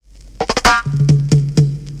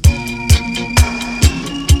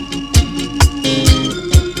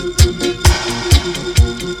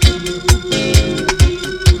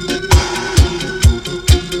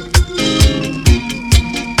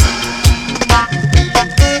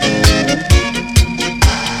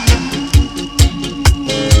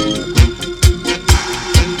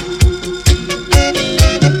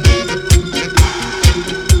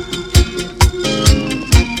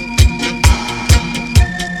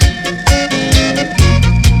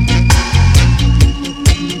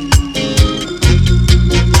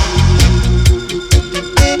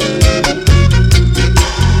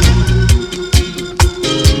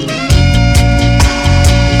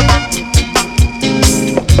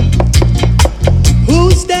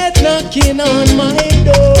knocking on my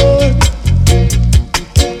door.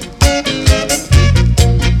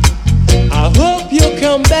 I hope you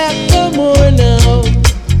come back for more now.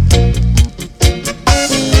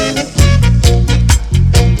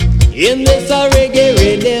 In this reggae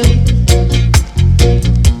rhythm,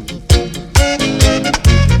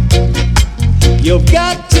 you've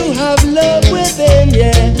got to have love within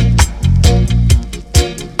you.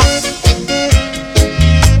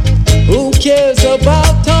 Who cares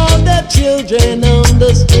about all the children on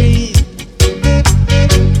the street?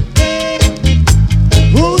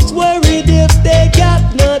 Who's worried if they got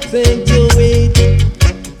nothing to eat?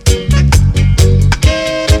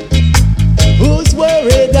 Who's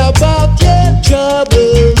worried about your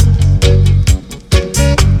trouble?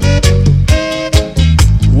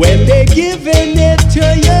 When they're giving it to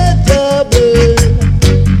you double.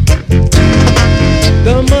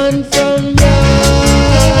 The man from ya,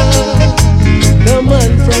 the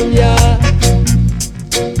man from ya,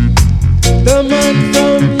 the man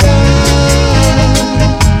from ya,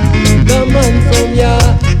 the man from ya,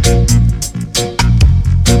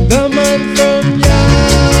 the man from ya,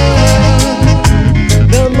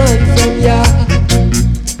 the man from ya,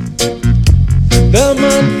 the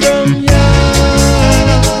man from ya,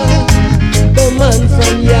 the man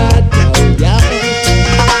from ya, oh yeah.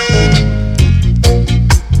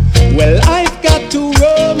 Well, I've got to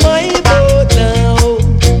row my boat now.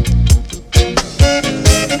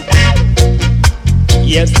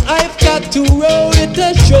 Yes, I've got to row it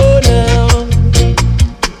ashore now.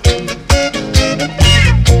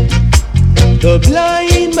 The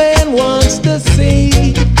blind man wants to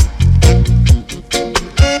see.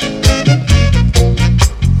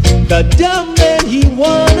 The dumb man, he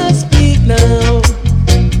wanna speak now.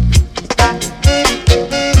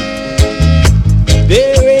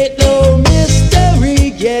 There ain't no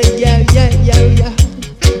mystery, yeah, yeah, yeah, yeah, yeah.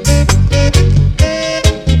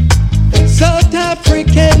 South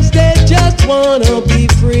Africans, they just wanna be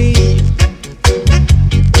free.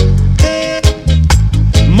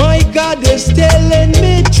 My God is telling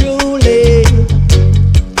me truly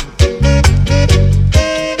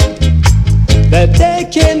that they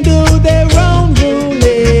can do their own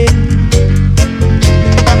ruling.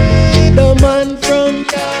 The man from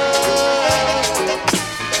ya,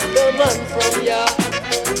 the man from ya,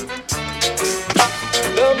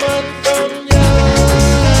 the man from ya,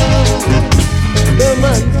 the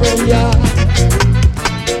man from ya,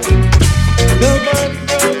 the man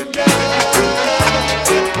from ya,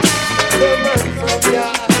 the man from ya.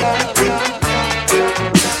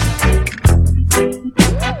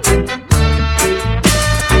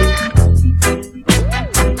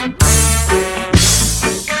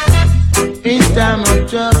 In time of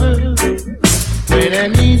trouble, when I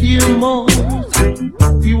need you most,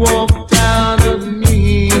 you walk out of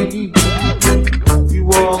me. You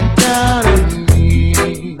walk out of me.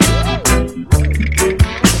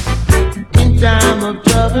 In time of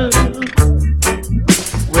trouble,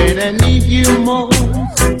 when I need you most,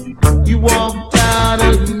 you walk out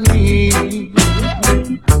of me.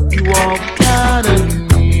 You walk out of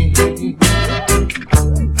me.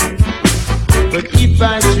 But if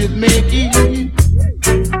I should make it,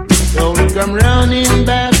 don't come running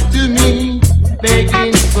back to me,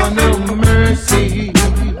 begging for no mercy,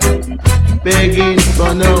 begging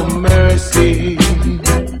for no mercy.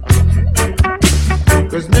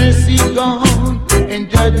 'Cause mercy gone and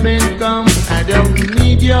judgment come. I don't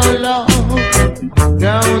need your love,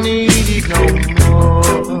 don't need it no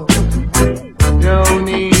more, don't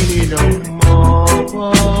need it no more.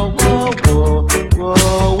 Whoa, whoa, whoa, whoa,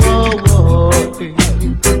 whoa, whoa.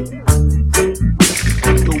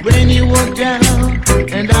 So when you were down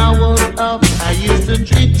and I was up, I used to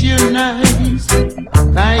treat you nice,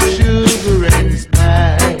 like sugar and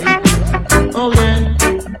spice. Oh yeah,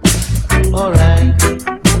 alright.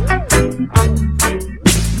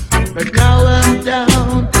 But now I'm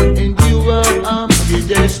down and you are up, you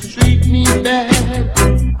just treat me bad.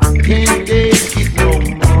 Can't take it no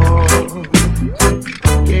more,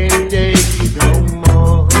 can't take it no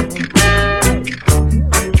more.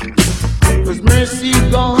 'Cause mercy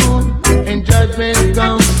gone and judgment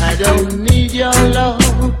come. I don't need your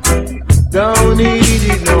love, don't need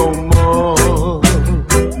it no more,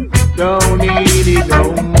 don't need it no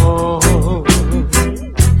more.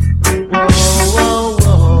 Whoa, whoa,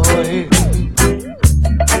 whoa.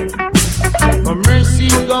 For mercy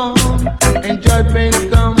gone and judgment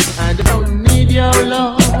come. I don't need your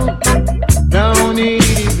love, don't need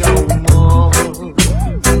it no more,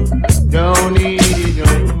 don't need it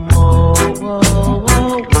no more. Whoa,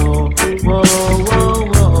 whoa, whoa, whoa, whoa,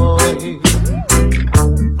 whoa.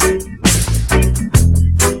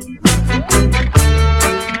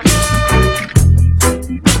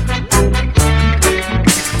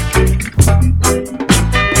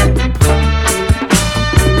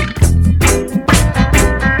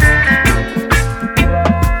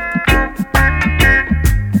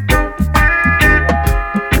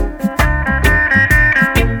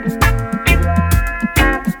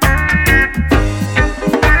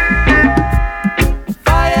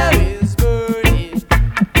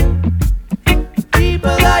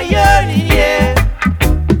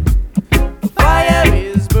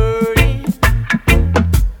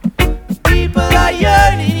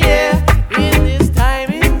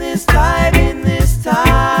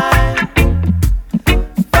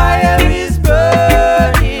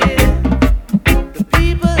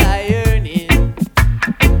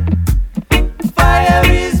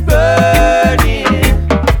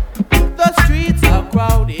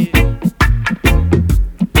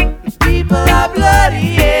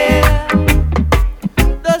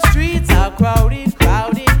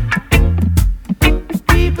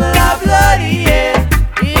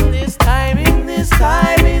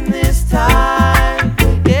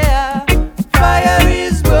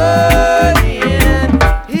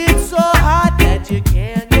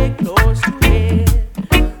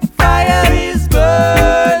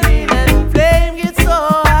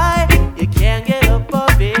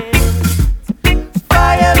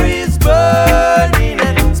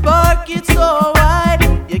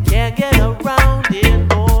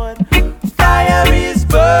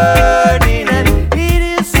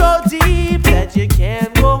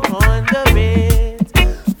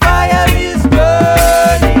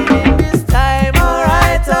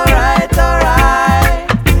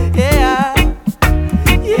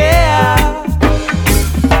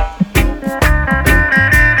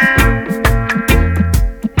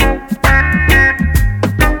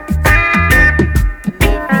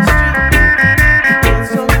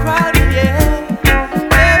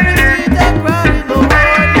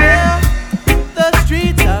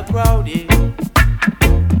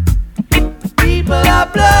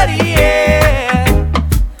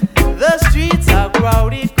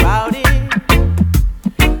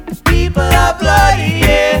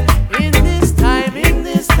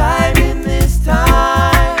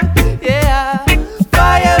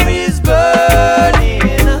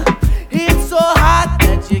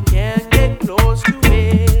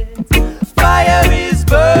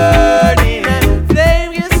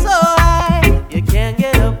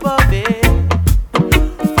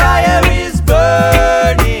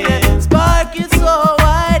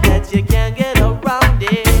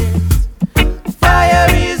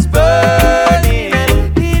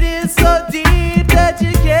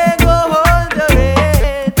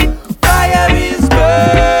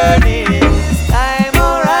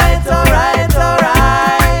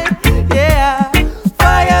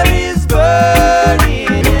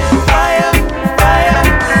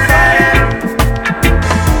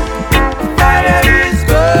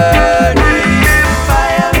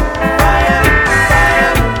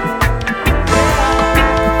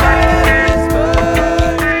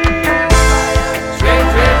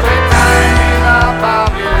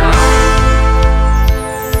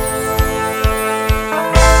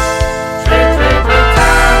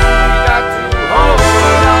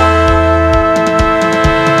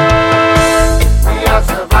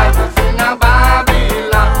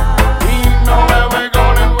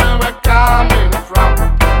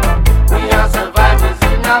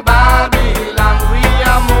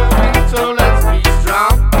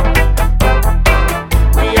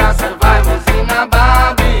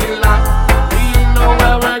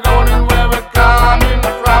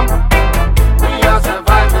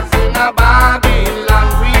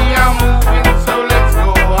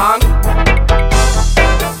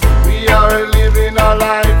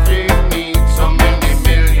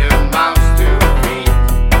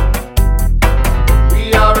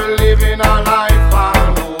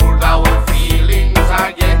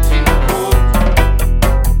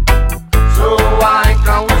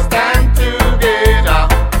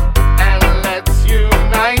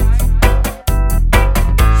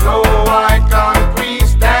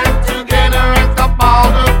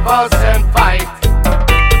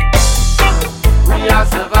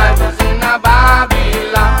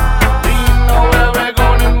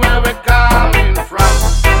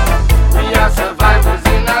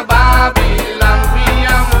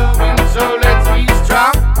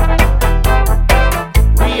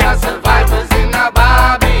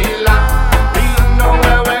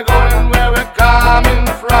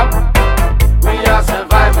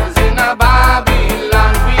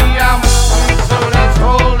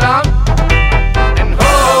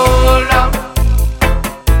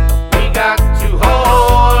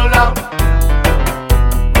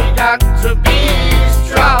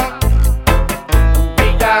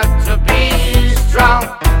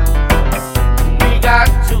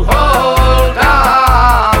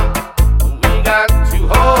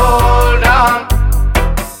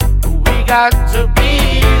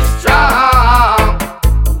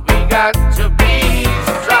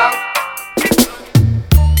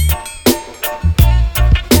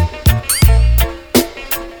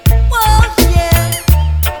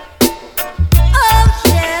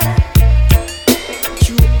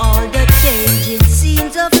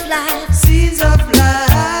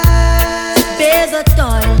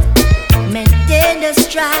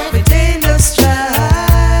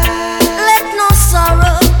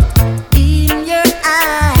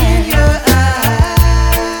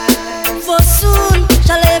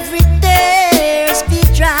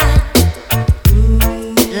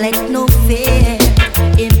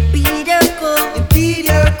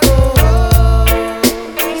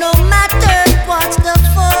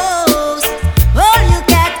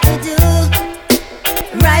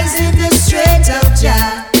 rise in the strength of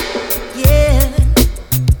Jah, yeah,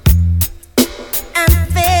 and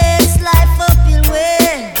face life uphill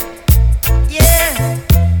way, yeah.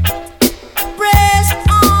 Press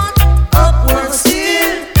on upward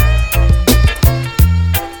still,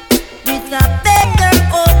 with a better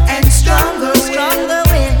hope and stronger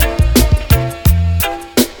will.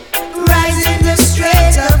 Rise in the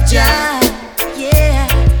strength of Jah, yeah,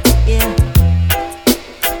 yeah,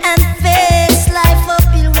 and face life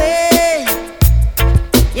uphill way,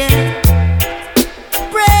 yeah.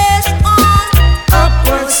 Press on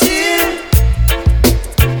upward still,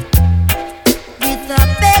 with a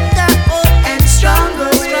better hope and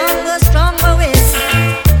stronger will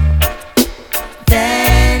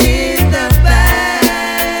than in the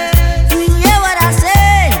past. Do you hear what I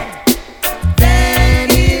say? Than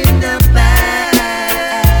in the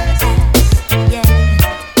past, yeah.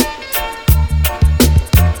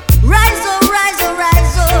 Rise oh,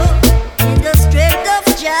 in the strength of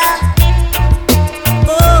Jah.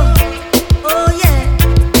 Oh yeah,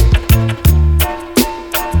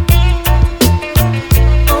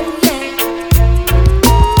 oh yeah.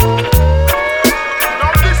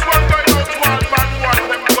 Now this one going out to all bad boys,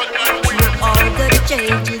 them gun them weird. All the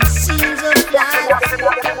changing scenes of life.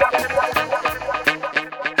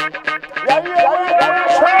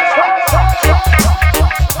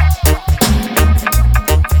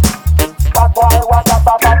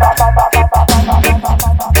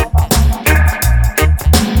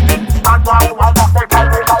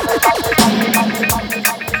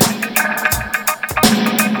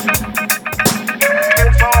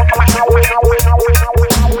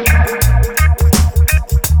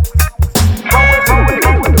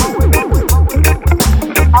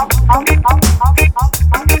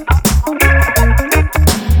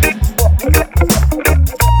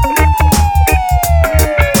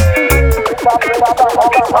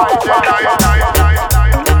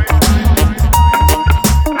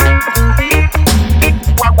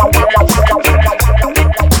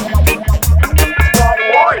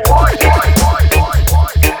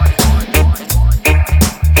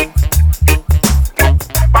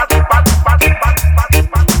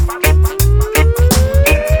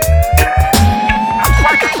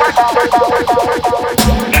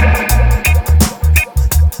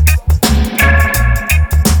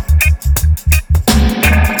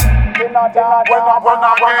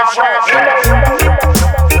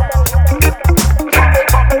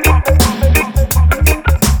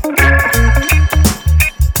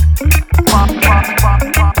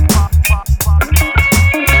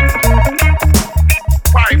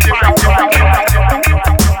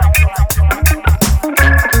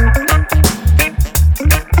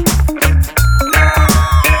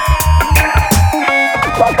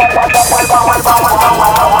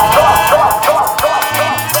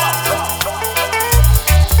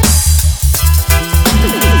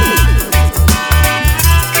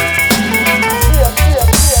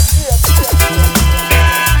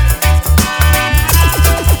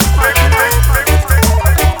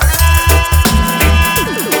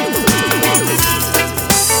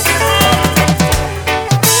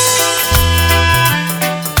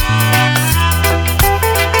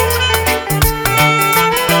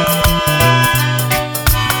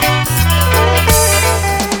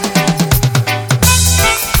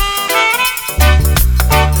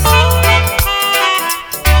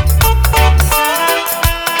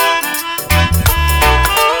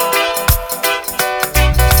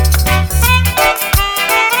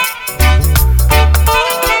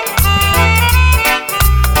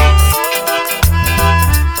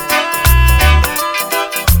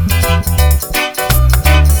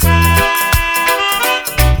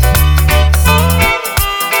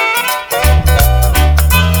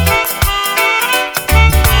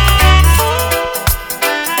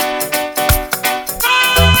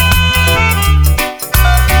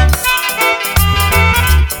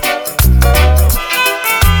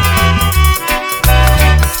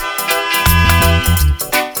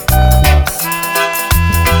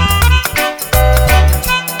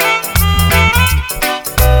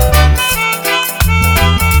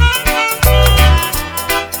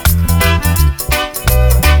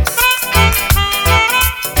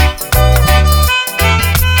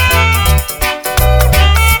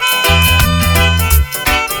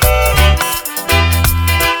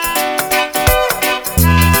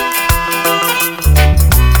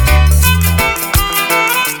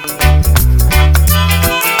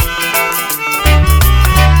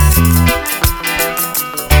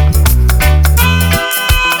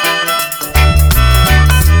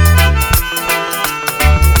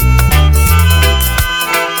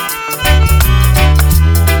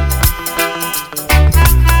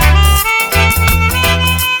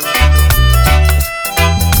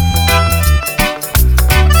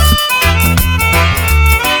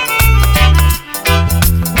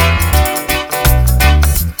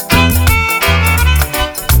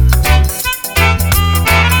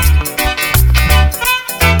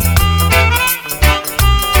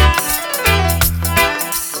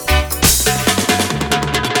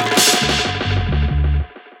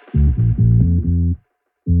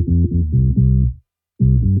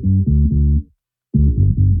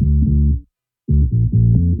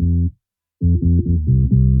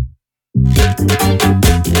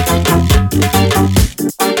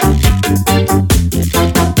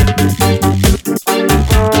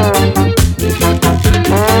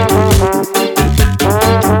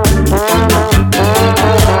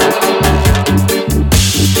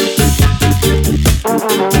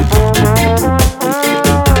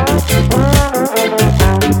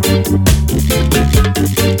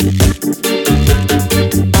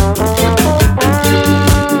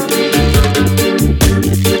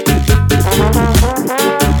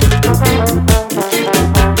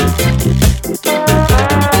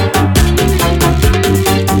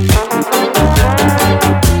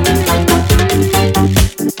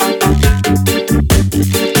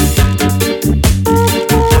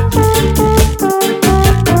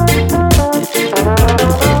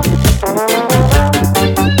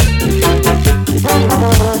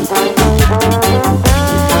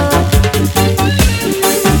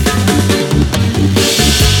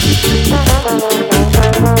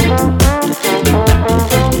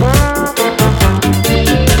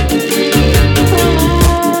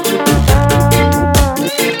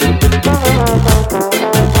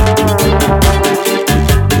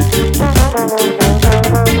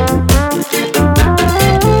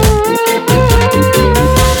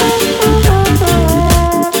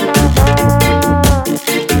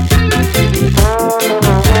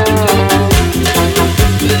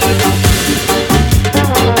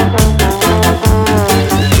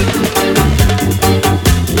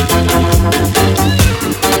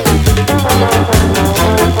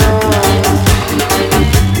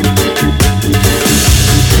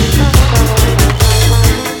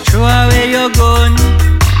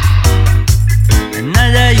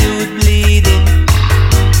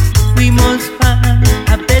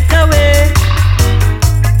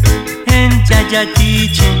 Jah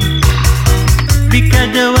teaching, because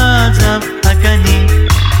the words of agony.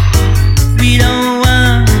 We don't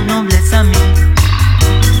want no blessing,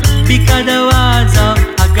 because the words of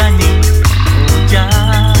agony. Oh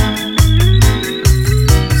Jah,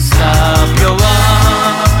 stop your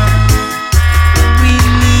war. We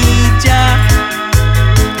need Jah.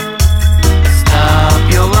 Stop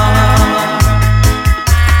your war.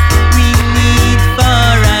 We need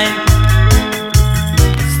far right.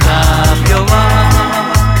 Stop your war.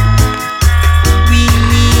 We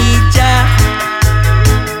need Jah.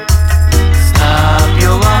 Stop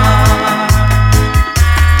your war.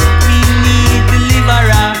 We need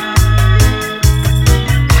deliverer.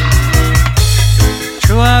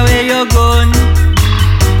 Throw away your gun.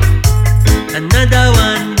 Another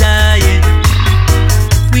one dying.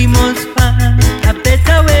 We must find a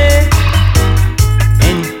better way.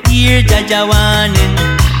 And hear Jah warning,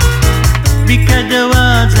 because the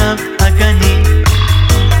words of agony.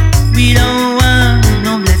 We don't want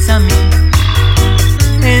no blessing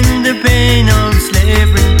and the pain of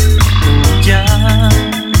slavery. Oh Jah,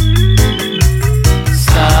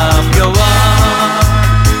 stop your war.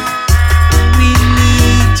 We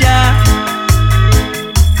need Jah.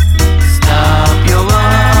 Stop your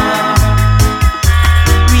war.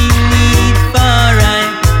 We need far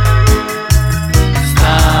right.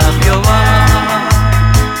 Stop your war.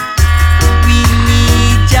 We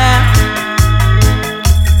need Jah.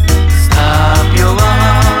 Stop your war.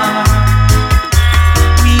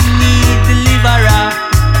 We need deliverer.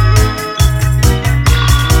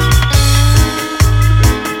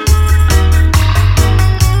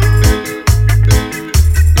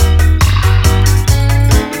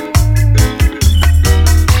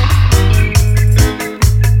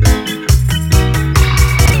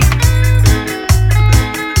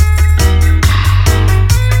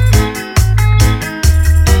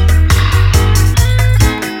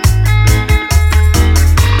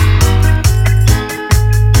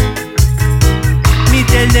 Me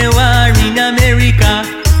tell them war in America,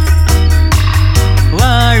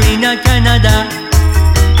 war in Canada,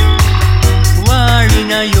 war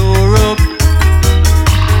in Europe,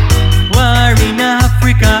 war in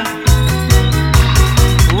Africa,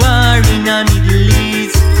 war in Middle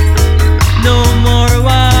East. No more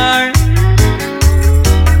war,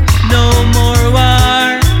 no more war.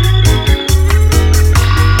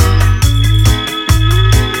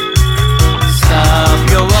 Stop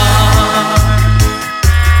your war.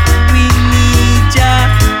 We need Jah.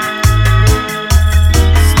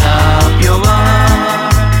 Stop your war.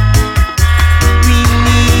 We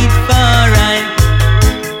need far right.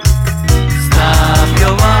 Stop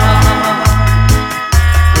your war.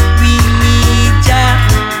 We need Jah.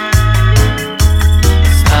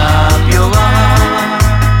 Stop your war.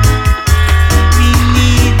 We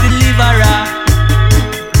need deliverer.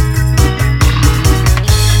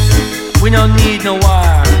 We don't need no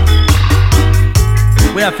war.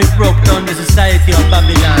 We have to broke down the society of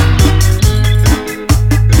Babylon.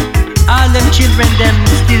 All them children, them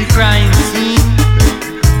still crying, see?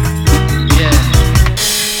 Yeah.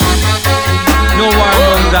 No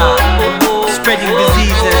warmonger, spreading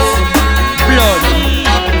diseases, blood,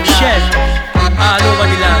 shed, all over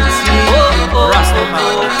the land, see?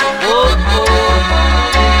 Rasfimillia.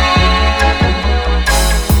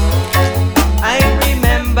 I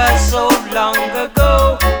remember so long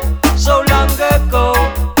ago,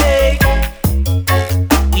 hey,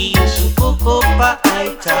 we used to cook up a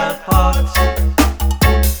ital pot.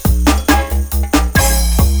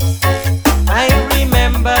 I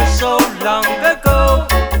remember so long ago,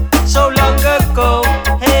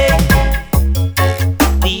 hey,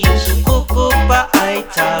 we used to cook up a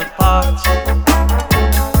ital pot.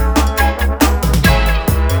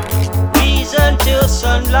 Reason till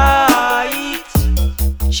sunlight,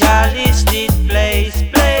 chalice did blaze.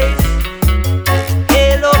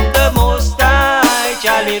 Hail up the Most High,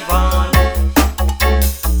 Jah live on,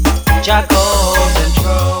 Jah golden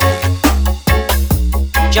throne,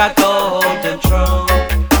 Jah golden throne,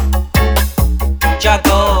 Jah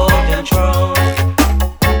golden throne,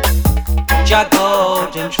 Jah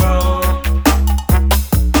golden throne.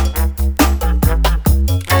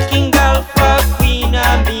 King Alpha, Queen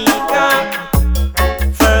Omega,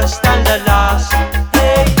 first and the last,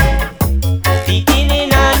 hey,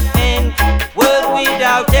 beginning and end, world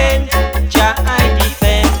without end. Jah I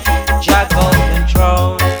defend, Jah golden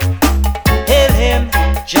throne, hail him,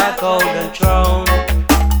 Jah golden throne,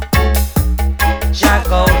 Jah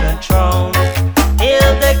golden throne,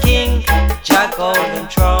 hail the King, Jah golden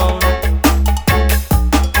throne.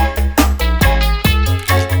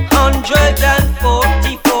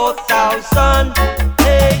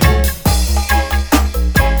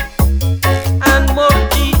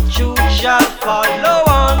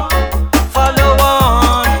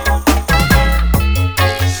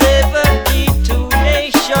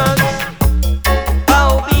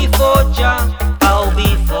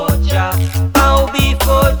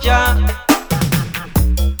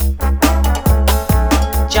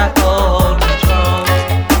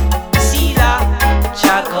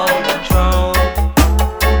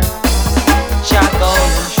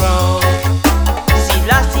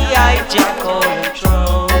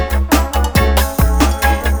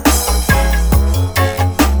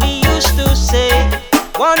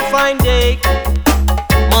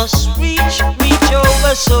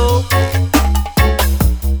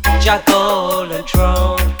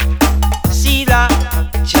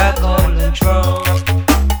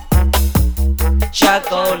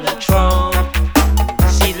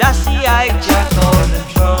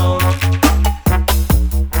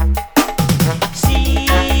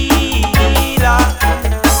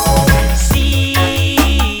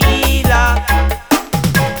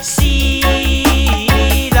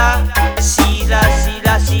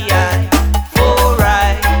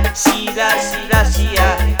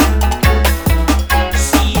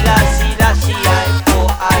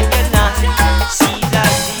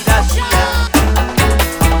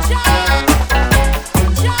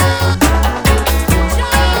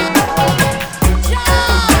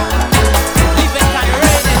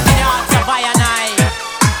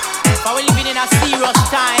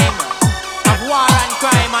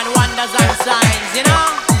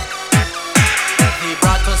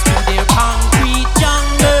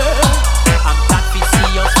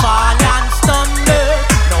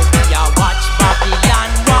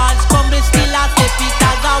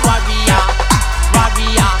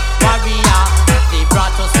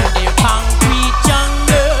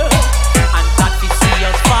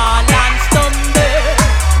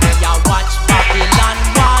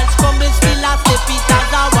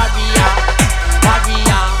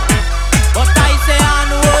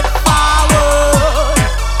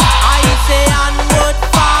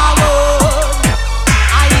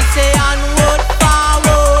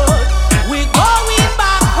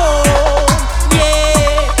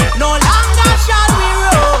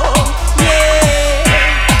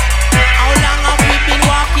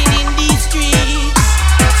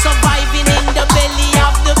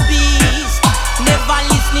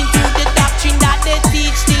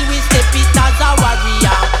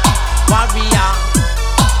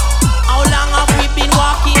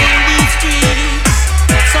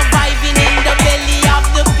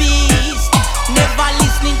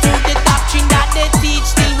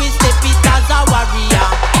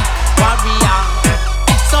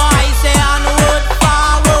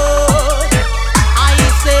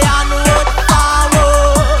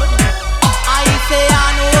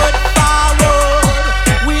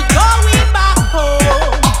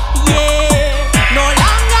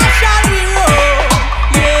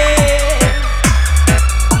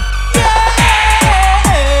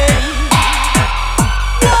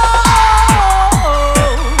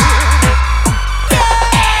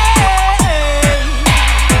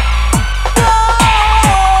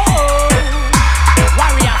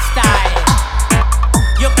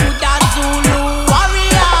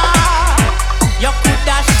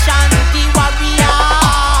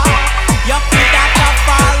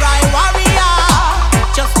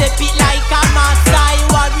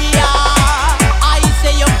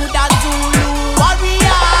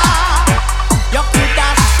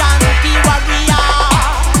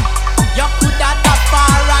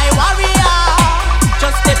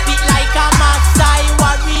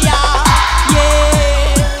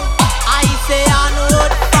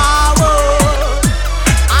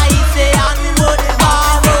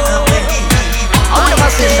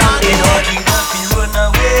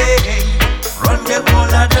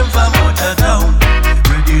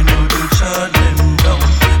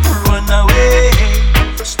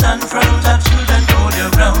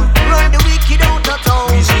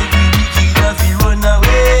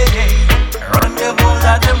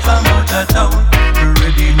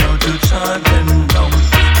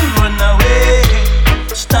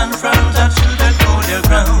 stand firm, that children hold their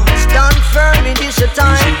ground. Stand firm in this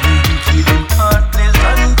time. Keep them heartless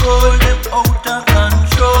and cold, them out of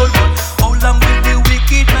control. But how long will the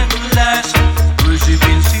wicked man last?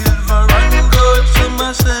 Worshipping silver and gold, some a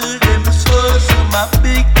sell them souls, some a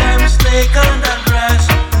big time snake on the grass.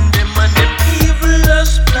 Them and them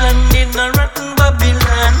evilous plan in a rotten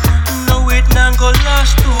Babylon. No, it not go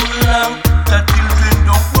last too long. The children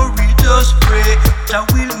don't worry, just pray that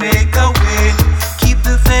we'll make a way. Keep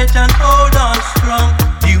the faith and hold on strong.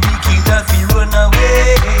 The wicked have to run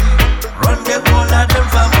away. Run the whole of them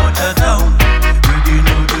from out of town. Ready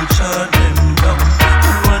now to shut them down.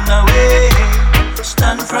 Run away.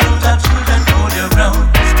 Stand firm, that children hold your ground.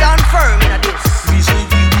 Stand firm in this. We say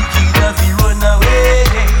the wicked have to run away.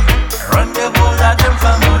 Run the whole of them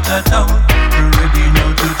from out of town. Ready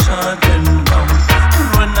now to shut them down.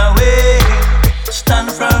 Run away.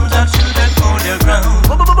 Stand firm, that children hold your ground.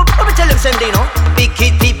 Let me tell them something, no?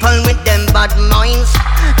 Wicked people with them bad minds.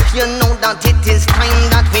 You know that it is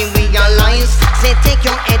time that we realize. Say take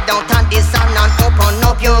your head out of the sun and open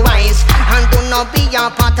up your eyes. And do not be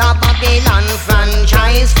a part of Babylon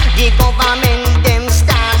franchise. The government them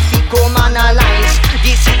start to come analyze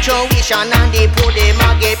the situation and they put them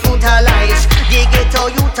a get brutalized. They get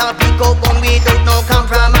a youth a pick up gun without no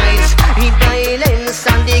compromise. The violence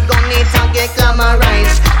and the gun it a get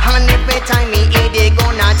glamorized. And every time me hear they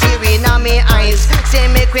gonna tear in on me eyes. Say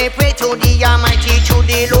make we pray to the Almighty through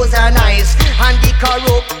the lows and eyes. And the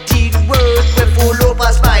corrupted world we full up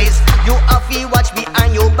of spies. You have to watch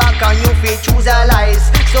behind your back and you feel choose a lies.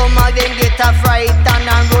 Some of them get a fright and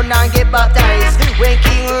run and get baptized. When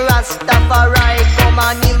King Rastafari come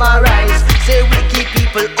and him arise. Say wicked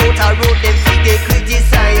people out a road them feel they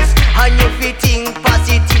criticize. And you feel think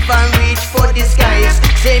positive and reach for the skies.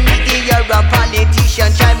 Say media a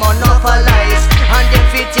politician try monopolize. And them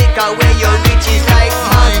feel take away your riches like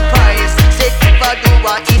magpies. Say people do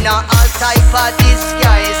what in a all type of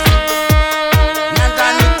disguise.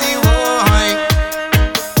 Natality, why?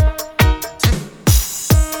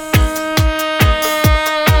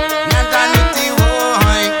 Natality,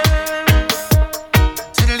 why?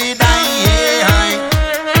 Till they die,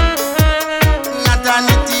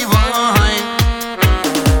 Natality, why?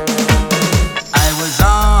 I was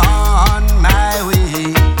on my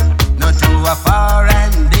way, not to a far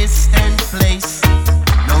and distant place.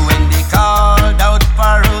 No, when they called out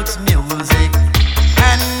for roots music,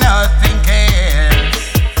 and nothing cares.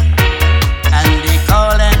 And they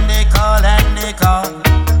call and they call and they call.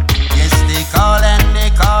 Yes, they call and they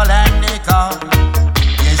call and they call.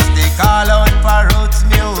 Yes, they call out for roots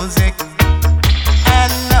music,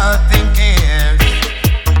 and nothing cares.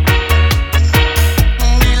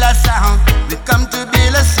 Build a sound, we come to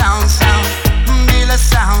build a sound, sound. Build a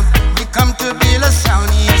sound, we come to build a sound,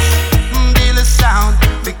 yes. Build a sound,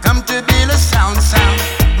 we come to build a sound, sound.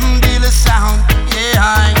 Build a sound,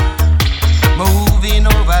 yeah. Moving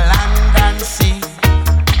over land and sea,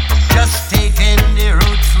 just taking the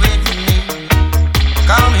roots with me.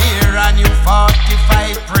 Come here and you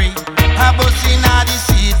 45 free, a bus in the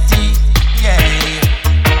city, yeah.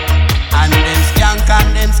 And them skank and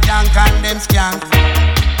them skank and them skank.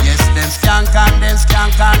 Yes, them skank and them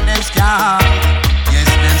skank and them skank. Yes,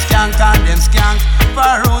 them skank and them skank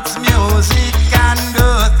for roots music and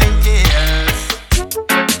nothing else.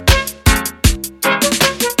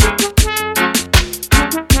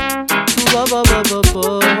 Bo bo bo bo bo.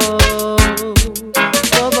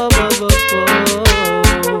 Bo bo bo bo bo.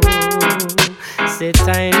 Sit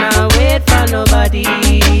tight now, wait for nobody.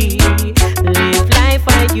 Live life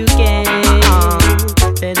while you can.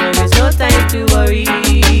 Then there is no time to worry.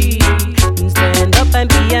 Stand up and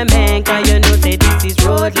be a man, 'cause you know say this is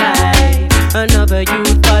road life. Another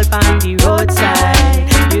youth fall on the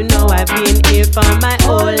roadside. You know I've been here for my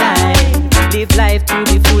whole life. Live life to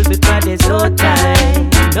the full because there's no time.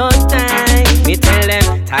 No time. Me tell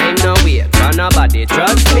them time no wait for nobody,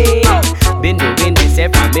 trust me. Been doing this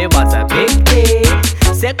from me was a big thing.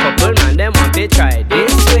 Say couple man them want to try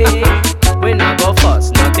this way. We not go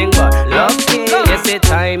fast, nothing but lucky. You say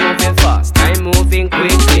time moving fast, time moving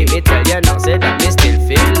quickly. Me tell you now, say that me still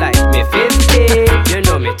feel like me 50. You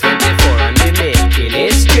know me 24 and me making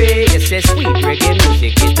history. You say sweet reggae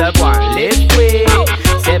music, it a go and live quick.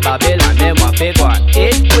 Say Babylon, them want to go and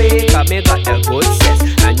it quick. 'Cause me got the good sense,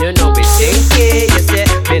 and you know we think it. You say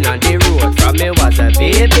been on the road from me was a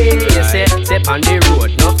baby. You say step on the road,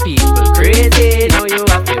 no people crazy. Now you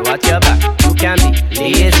have to watch your back, you can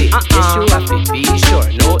be lazy. Yes, you have to be sure,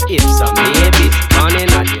 no ifs or maybes. Born in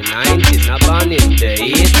the 90s, not born in the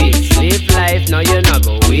 80s. Live life, now you not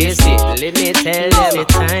go waste it. Let me tell them the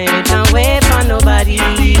time, it don't wait for nobody.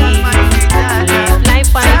 Live life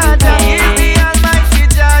life while you Jaja can. is the almighty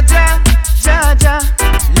Jaja, Jaja.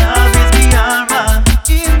 Love is me armor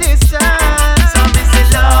in this time. So me say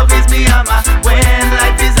love is me armor when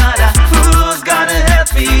life is harder. Who's gonna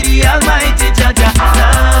help me? The almighty Jaja.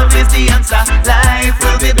 Love is the answer. Life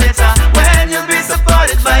will be better when you'll be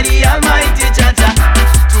supported by the almighty Jaja.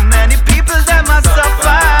 Too many people them must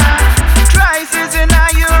suffer. Crisis in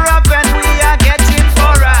our Europe and we are getting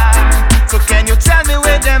poorer. So can you tell me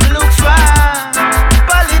where them look for?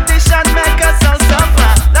 Politicians make us all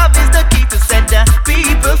suffer. Love is the key to set the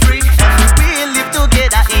people free, and we will live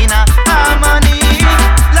together in a harmony.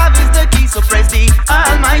 Love is the key, so praise the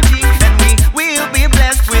Almighty, and we will be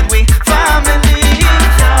blessed with we family.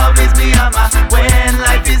 Love is me armor when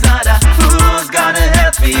life is harder. Who's gonna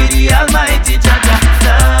help me? The Almighty Jaja.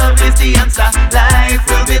 Love is the answer. Life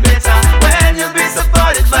will be better when you'll be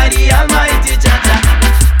supported by the Almighty Jaja.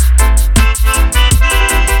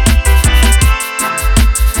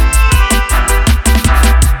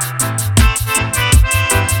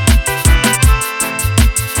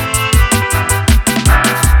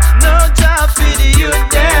 No job for the youth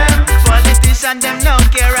them. Politicians them no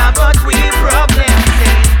care about we problems.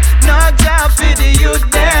 No job for the youth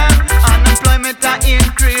them. Unemployment a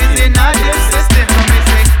increase in our system. So me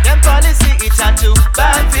say them policy it a too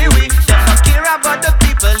bad for we. Them no care about the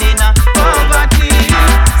people in a poverty.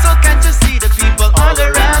 So can't you see the people all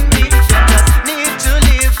around me? They just need to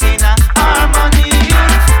live in a harmony.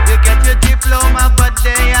 You get your diploma, but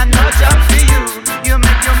they are no job for you. You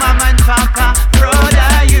make your mama and papa proud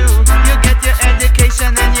of you. You get your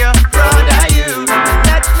education and you're proud of you.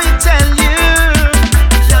 Let me tell you,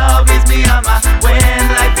 love is me armor when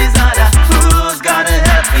life is harder. Who's gonna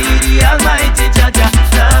help me? The Almighty Jaja.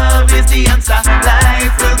 Love is the answer.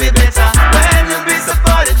 Life will be better when you'll be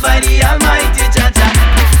supported by the Almighty Jaja.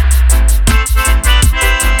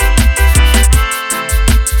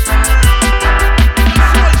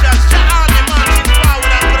 Soldiers, to all the marching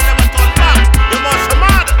forward and could never turn back. You must be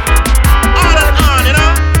mad. On and on, you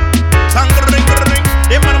know. Sang ring, ring.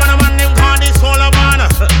 The man, them call this whole of man.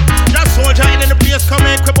 Just soldier in the place, come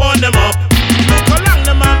make we burn them up. Look along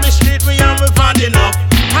the man, the street, we and we find enough.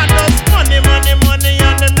 And us money, money, money,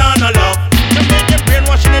 and them none of love. They make them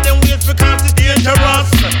brainwashing in them ways because it's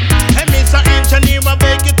dangerous. And Mr. Engineer, I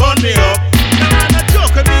beg you turn me up. Them man a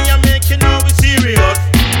joke with me and make you know we serious.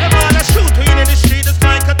 Them all a shoot we in the street just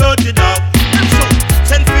like a dirty dog. Them so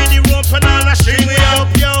send for the rope and all a string we up,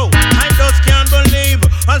 yo. I just can't believe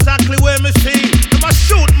exactly where me see. Them a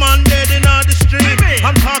shoot man dead in all the street.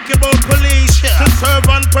 I'm talking about police to serve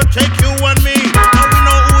and protect you and me. Now we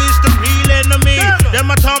know who is the real enemy. Them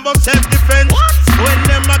a talk about self-defense when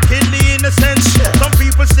them a kill the innocent. Some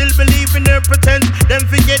people still believe in their pretense. Them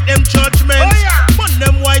forget them judgments. Burn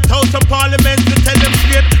them White House and Parliament to tell them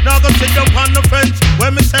straight. Now go sit down on the fence.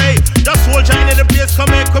 When me say just soldier in the place, come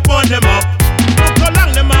make we burn them up. Look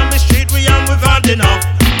along them on the street, we and we've had enough.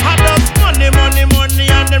 Had us money, money, money,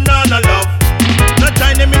 and them none of love. Not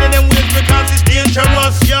join them in them ways because it's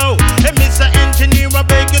dangerous, yo. Hey, Mr. Engineer, I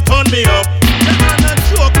beg you turn me up. Them man a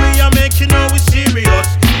joke, we are making know we serious.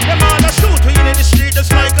 Them all a shoot we in the street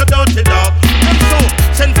just like a dirty dog. Them so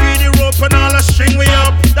send for the rope and all a string we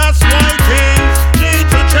up. That's why things need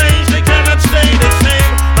to change, they cannot stay the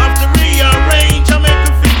same. Have to rearrange and make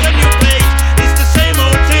them fit a new page. It's the same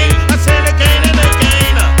old thing, I say it again and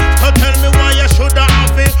again. So tell me why I should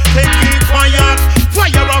have it, take it quiet.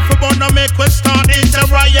 Fire off a bun and make we start this a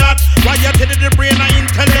riot. Riot in the brain and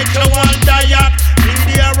intellectual diet.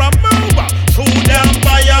 Media a move, too damn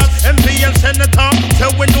biased. MP and senator, so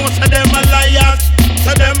we know so them a liars.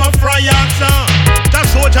 So them a friars, that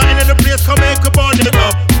soldier in the place come make a burn it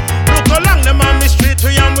up. Look along them on the street,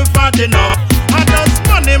 we and we fat enough. And us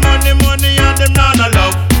money, money, money, and them none of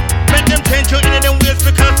love. Make them change you in them ways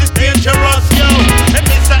because it's dangerous, yo. And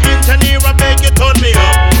Mr. Engineer, I beg you turn me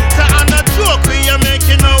up. So I'm not joke, we are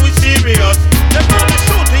making know we serious. Them all a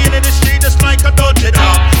shoot we in the street just like a dirty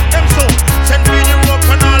dog. Them so send me the rope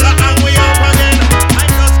and all that and we up again. I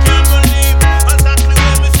just can't believe exactly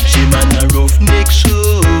where we see. She man a roughneck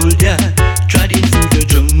soldier, trotting through the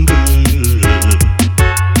jungle.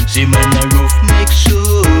 She man a roughneck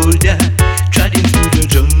soldier, trotting through the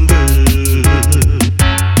jungle.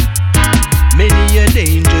 Many a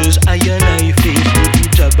dangers I and I face, but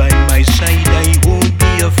with her by my side I won't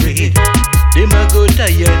be afraid. Them a go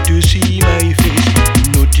tired to see my face,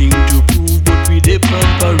 nothing to prove but we dey on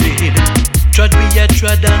parade. Trod we a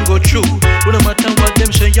trod and go through. We no matter what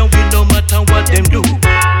them say and we no matter what them do.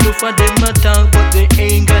 No for them a talk but they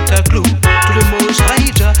ain't got a clue. To the most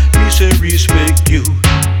high Jah, me say respect you.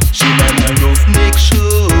 See man a roughneck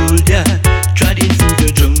soldier, trotting through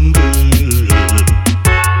the jungle.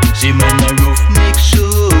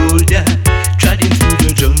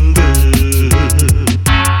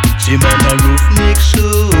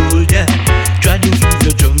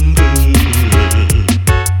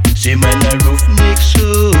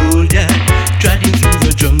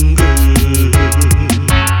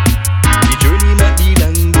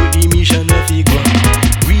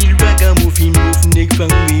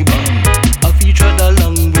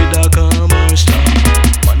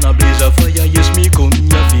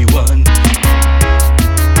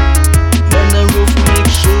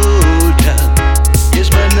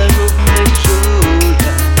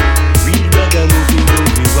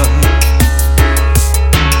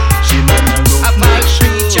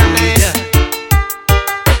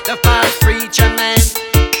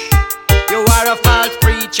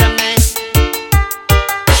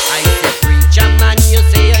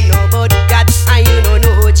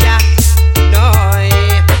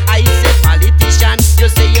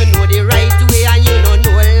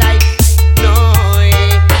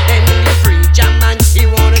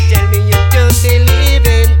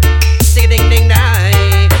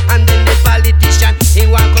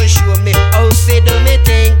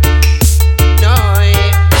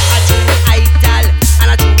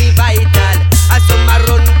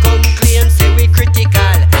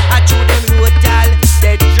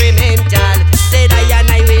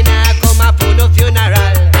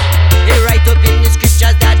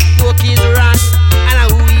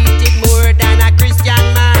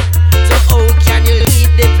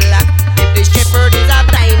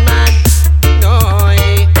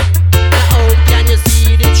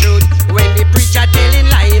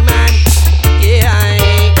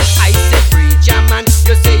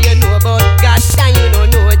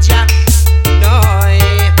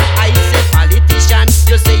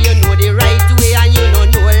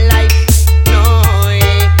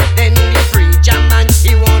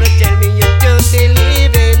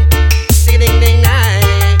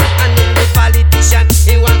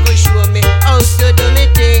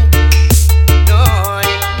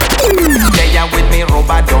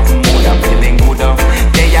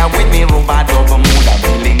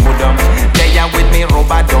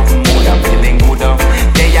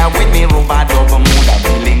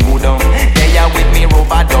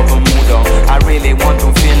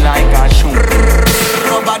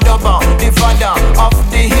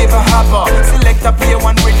 never hopper. Select a play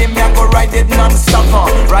one rhythm, me I go ride it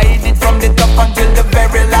non-stopper. Ride it from the top until the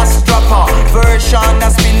very last dropper. Version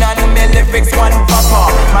a spin and me lyrics one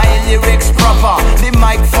popper. My lyrics proper, the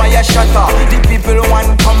mic fire shutter. The people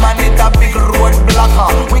want come and it a big road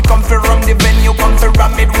blocker. We come to run the venue, come to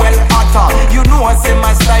ram it well hotter. You know I say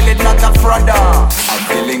my style is not a frauder. I'm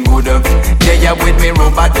feeling good, yeah with me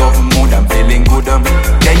robot of mood. I'm feeling good,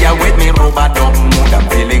 yeah with me robot of mood. I'm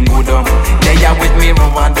feeling good, yeah with me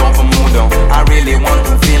robot of mood. I really want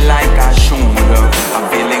to feel like I should. I'm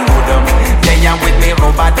feeling good, yeah with me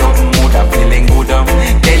robot of mood. I'm feeling good,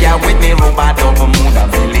 yeah with me robot of mood. I'm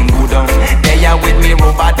feeling good, yeah with me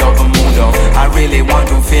robot of mood. I really want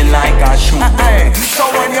to feel like I should. So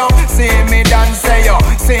when you see me dance, say you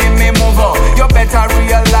see me move, you better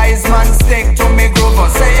realize man stick to me groove.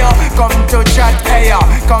 Say you come to chat, hey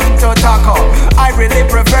come to talk. I really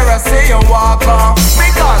prefer to see you walk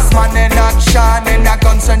because man in action, in a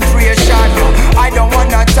concentration. I don't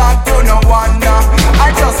wanna talk to no one.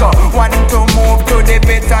 I just want to move to the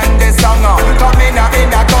beat and the song. Come in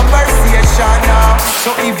a conversation.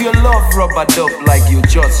 So if you love rubber dub like you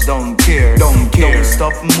just don't care, don't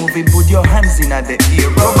stop moving, put your hands in the ear.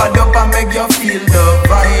 Rubber dub and make you feel the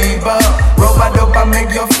vibe. Rubber dub and make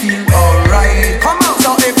you feel alright. Come on,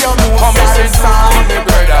 so if you move, come and say do good, me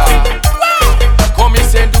brother. Come and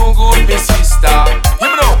say do good, me sister. You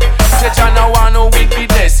know, say Jana want no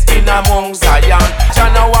wickedness in among Zion.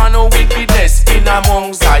 Jana want no wickedness in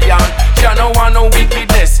among Zion. Jana want no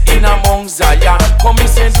wickedness in among Zion. Come and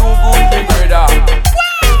say do good, me brother.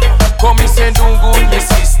 Come and say do good, me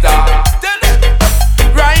sister.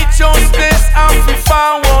 Righteousness and fi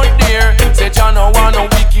forward there. Say Jana want no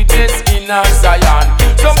wickedness in a Zion.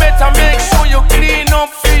 So better make sure you clean up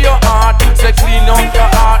for your heart. Say clean up your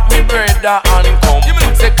heart, me brother, and come.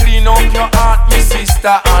 Say clean up your heart, me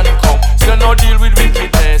sister, and come. So no deal with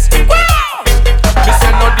wickedness. Me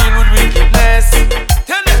say no deal with wickedness.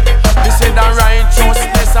 Me say that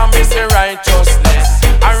righteousness, and me say righteousness.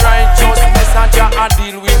 And righteousness, and Jah a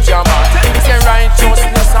deal with Jah man. Me say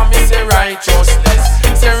righteousness, and me say righteousness.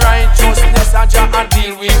 Say righteousness, and Jah a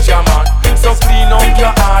deal with Jah man. So clean up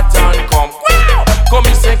your heart and come. Come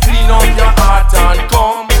me say clean up your heart and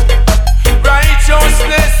come.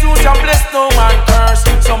 Righteousness, you Jah bless no man curse.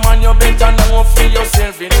 So man you better know for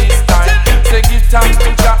yourself in this time. Say give thanks to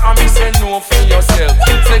Jah and me say no for yourself.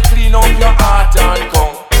 Say clean up your heart and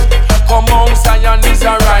come. Come on, Zion is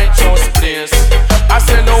a righteous place. I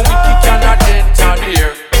say no wicked cannot enter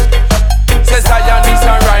there. Say Zion is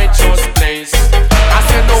a righteous place. I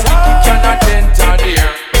say no wicked cannot enter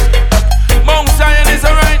there. Mount Zion is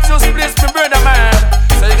a righteous place, my brother man.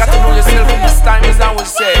 So you got to know yourself in this time, as I will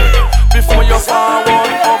say. Before you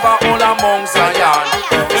forward over all among Zion.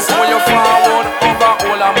 Before you forward over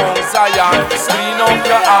all among Zion. Clean up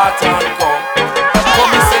your heart and come.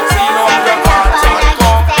 Come and say clean up your heart and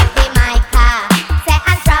come. Say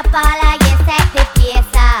and drop all of you, set the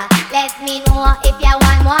pace. Let me know if you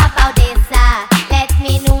want more about this. Let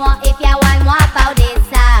me know if you want more about this.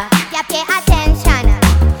 You pay attention.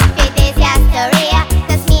 It is your story.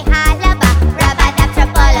 Cause me all over rubber dub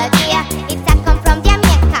tropology. It's a come from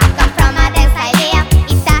Jamaica, come from a dance idea.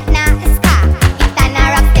 It's a na ska, it's a na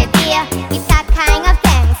rock steady. It's a kind of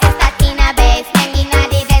thing. It's that in a basement. In a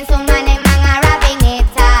the dance woman and man a rubbing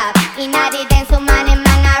it up. In a the dance woman and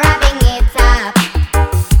man a rubbing it up.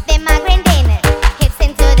 Them a grinding hips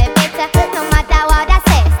into the beat. No matter what I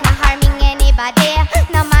say, it's not harming anybody.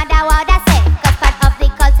 No matter what I say, cause part of the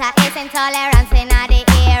culture is intolerance in the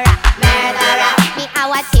era. Murderer, me a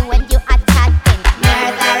watching when you are chatting.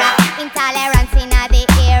 Murderer, intolerance in the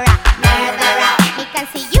era. Murderer, me can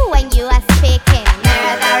see you when you are speaking.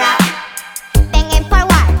 Murderer, banging for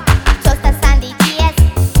war, just a sandy GS.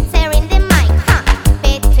 Sharing the mic,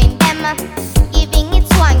 between them, giving it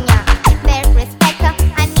one, their respect,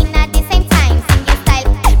 and in at the same time, singing style,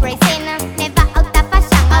 praising. Never out of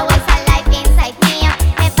fashion, always alive inside me.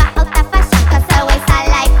 Never out of fashion, cause always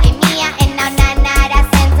alive in me. And now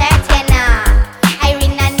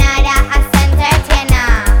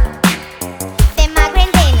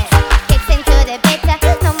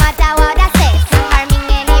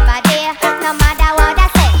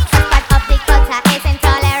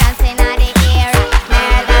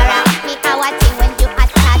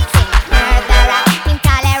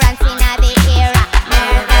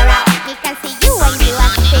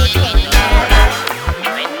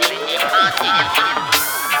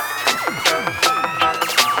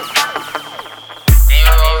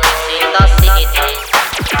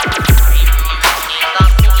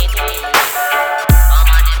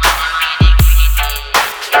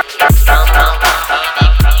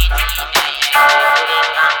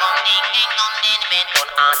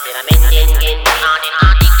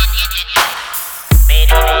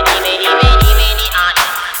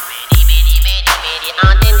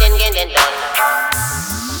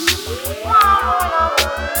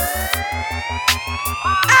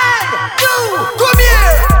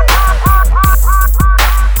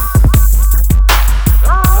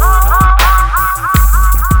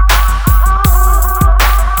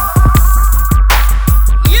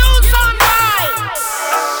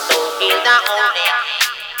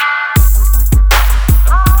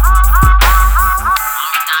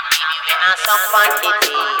on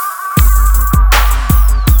kitty.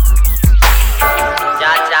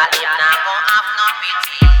 Jaja, him nah go have no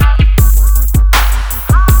pity.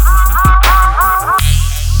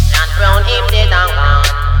 John Brown, him dead and gone.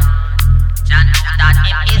 John know that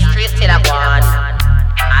him history still a gone.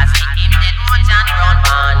 As him dead, more John Brown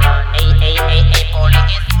man. Hey,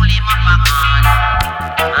 police is full him up a man.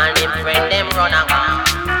 And him friend them run a gone.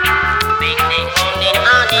 Big thing, ding,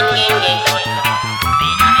 and ding, ding, ding, dong.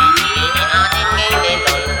 Big thing, ding, and ding, ding, ding,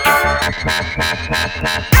 dong.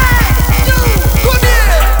 Hey, you, good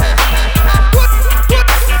here.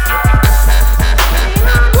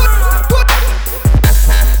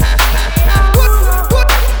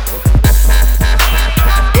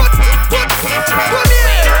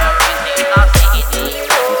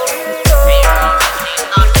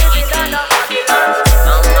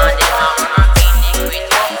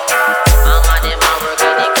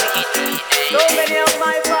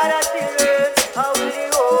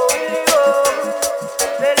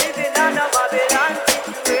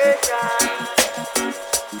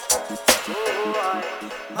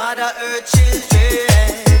 Mother Earth children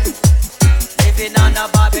living on a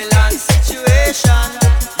Babylon situation.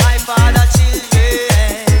 My father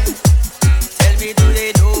children, tell me, do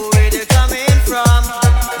they know where they're coming from?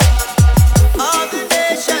 All the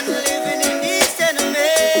nation living in these tenements,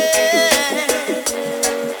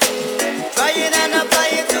 trying and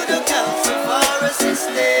applying to the council for a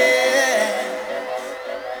system.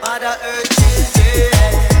 Mother Earth children.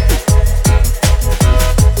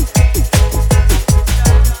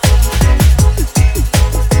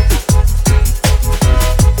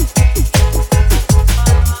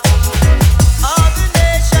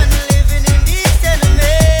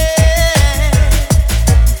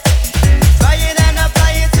 Trying and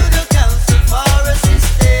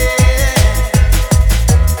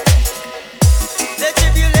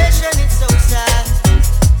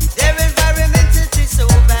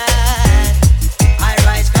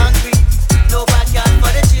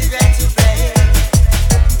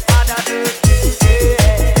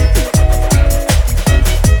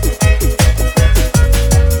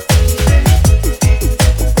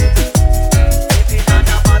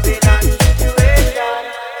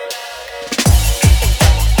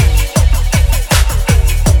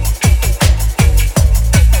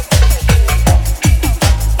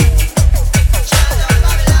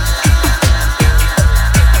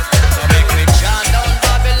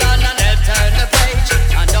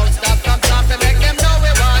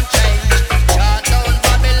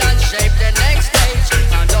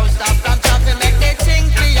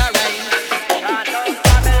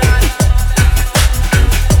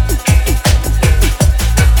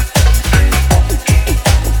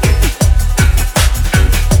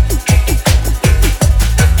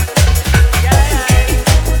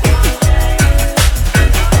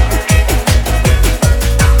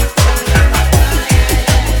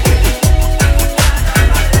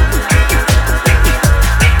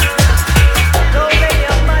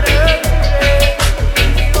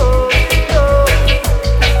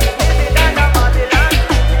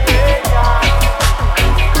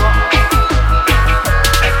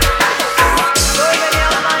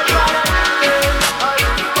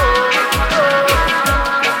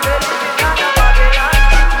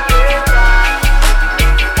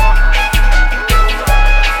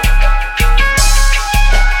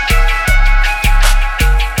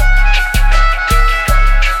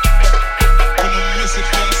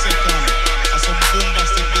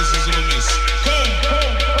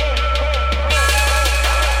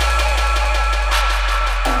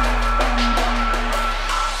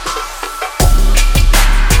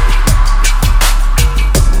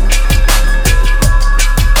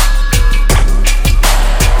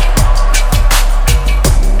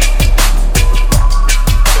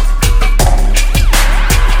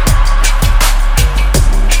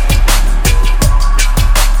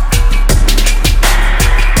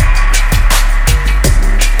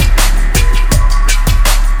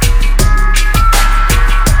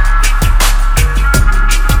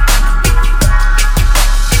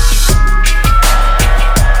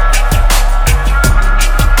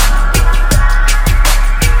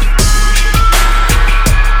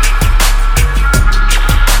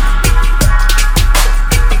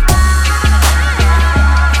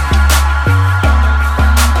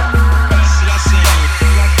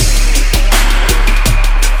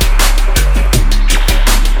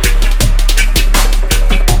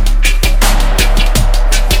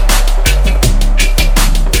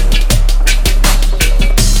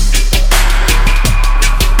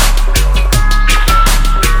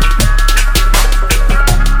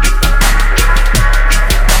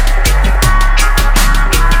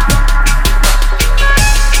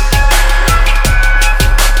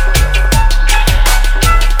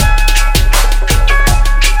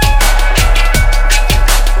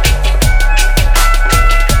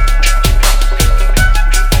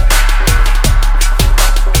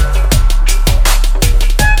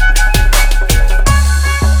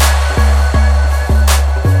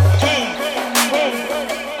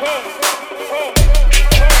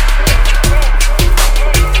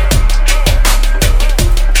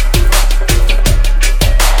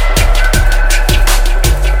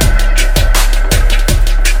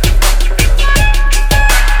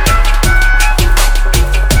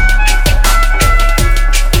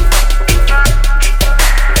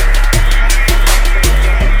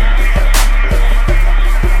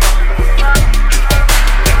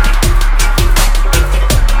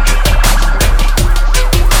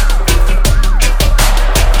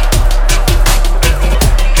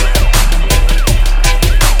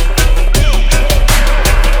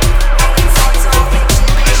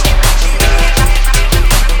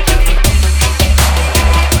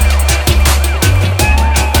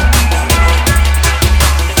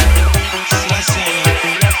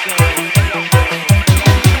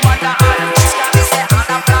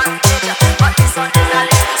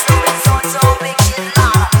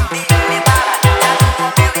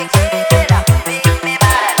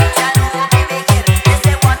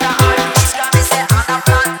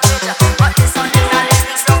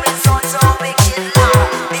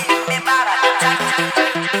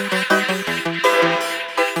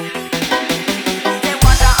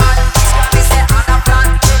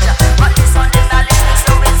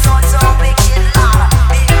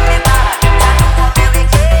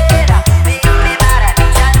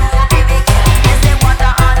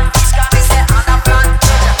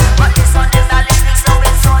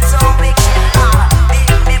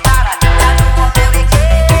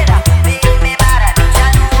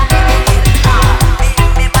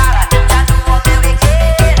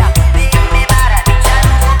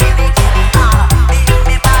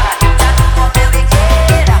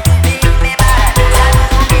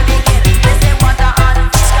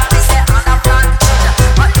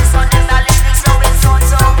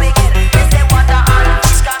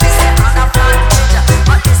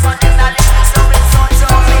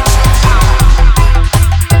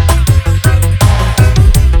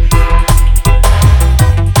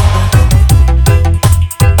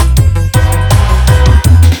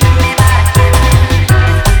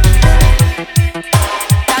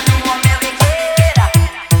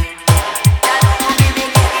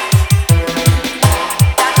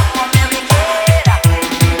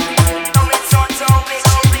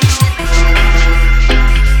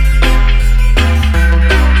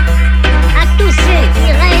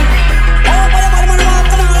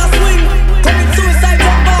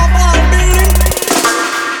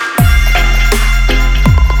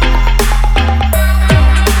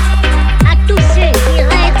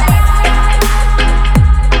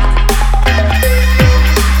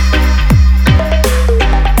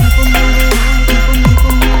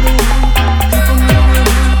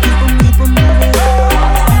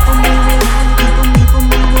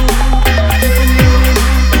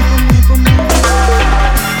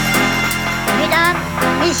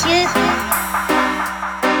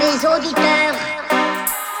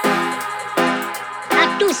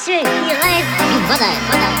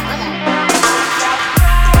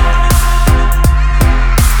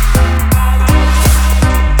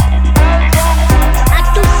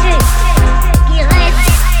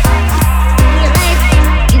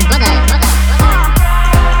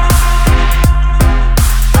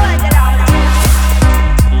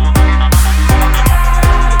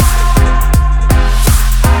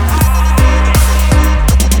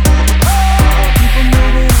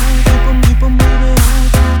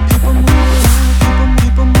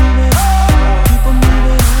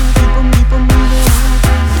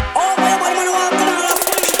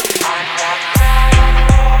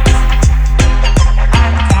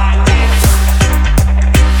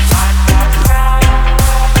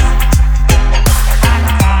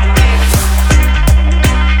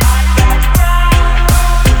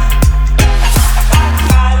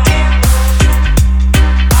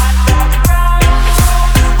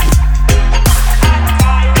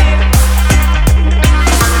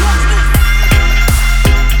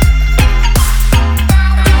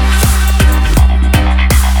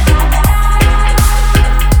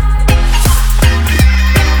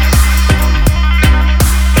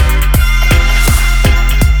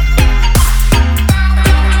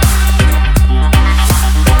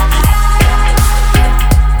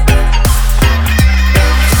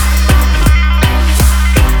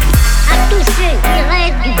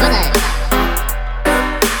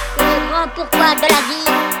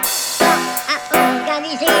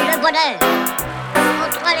bordel.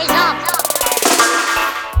 Montre-moi l'exemple.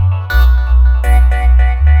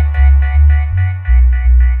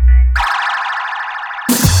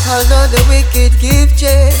 Although the wicked give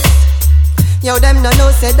chase, yo, them no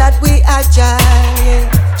know say that we agile, yeah.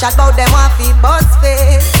 Chat bout them off the bus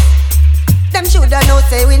face. Them shoulda know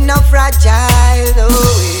say we no fragile, no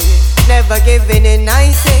way. Never giving in,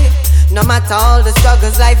 I say. No matter all the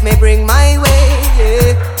struggles life may bring my way,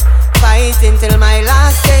 yeah. Fighting till my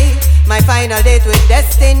last day, my final date with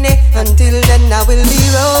destiny. Until then I will be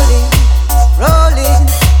rolling, rolling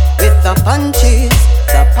with the punches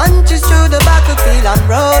through the battlefield. I'm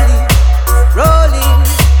rolling, rolling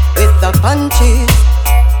with the punches.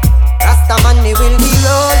 Rasta money will be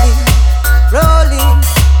rolling, rolling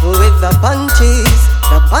with the punches.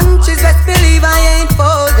 The punches, best believe I ain't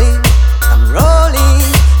folding. I'm rolling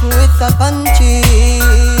with the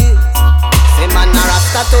punches. Say man a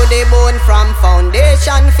Rasta to the bone from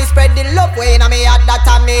foundation. Fi spread the love way in me heart, that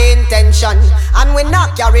a me intention. And we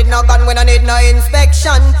not carry no gun, we don't need no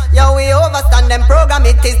inspection. Yo, we overstand them program,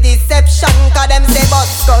 it is deception. Cause them say bus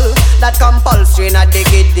skull, that compulsory not the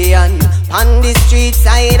Gideon. On the street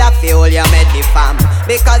side of fuel you made the fam.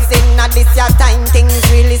 Because in this your time things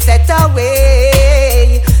really set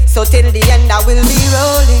away. So till the end I will be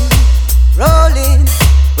rolling, rolling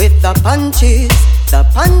with the punches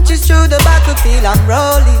through the battlefield. I'm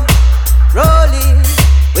rolling, rolling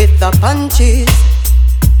with the punches.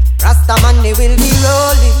 Rasta money will be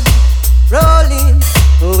rolling, rolling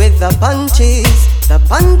with the punches. The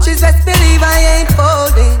punches, best believe I ain't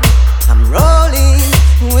folding. I'm rolling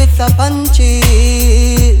with the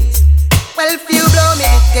punches. Well, if you blow me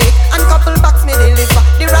the cake and couple bucks me deliver,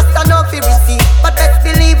 the Rasta no fi receive, but best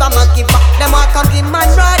believe I'm a giver. Them walk come in man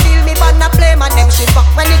raw deal, me pan a play man them shiver.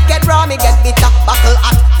 When it get raw me get bitter, buckle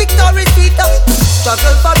hot, victory sweeter.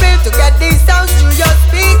 Struggle for real to get these sounds through your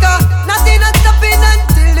speaker. Nothing not stopping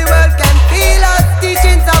until the world can feel us.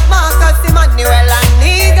 Teachings of Marcus, Emmanuel and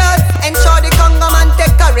Negus. Ensure the Congo man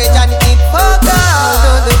take courage and keep focus.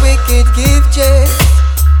 Although the wicked give chase,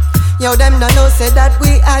 yo, them no know say that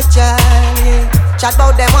we agile, yeah. Chat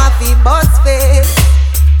bout them off the bus face.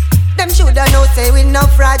 Them shoulda know say we no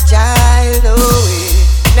fragile, no way.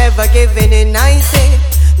 Never giving in, I say.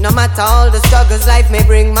 No matter all the struggles life may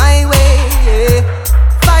bring my way, yeah.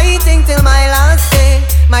 Fighting till my last day,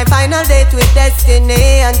 my final date with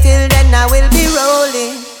destiny. Until then I will be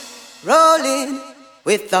rolling, rolling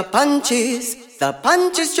with the punches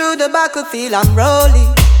through the battlefield. I'm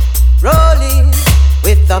rolling, rolling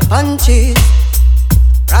with the punches.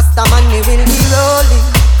 Rasta money will be rolling,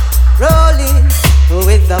 rolling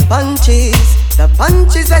with the punches. The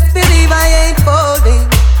punches, best believe I ain't folding.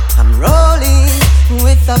 I'm rolling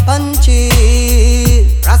with the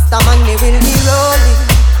punches. Rasta money will be rolling,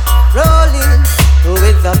 rolling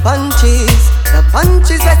with the punches. The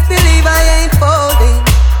punches, best believe I ain't folding.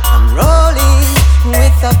 I'm rolling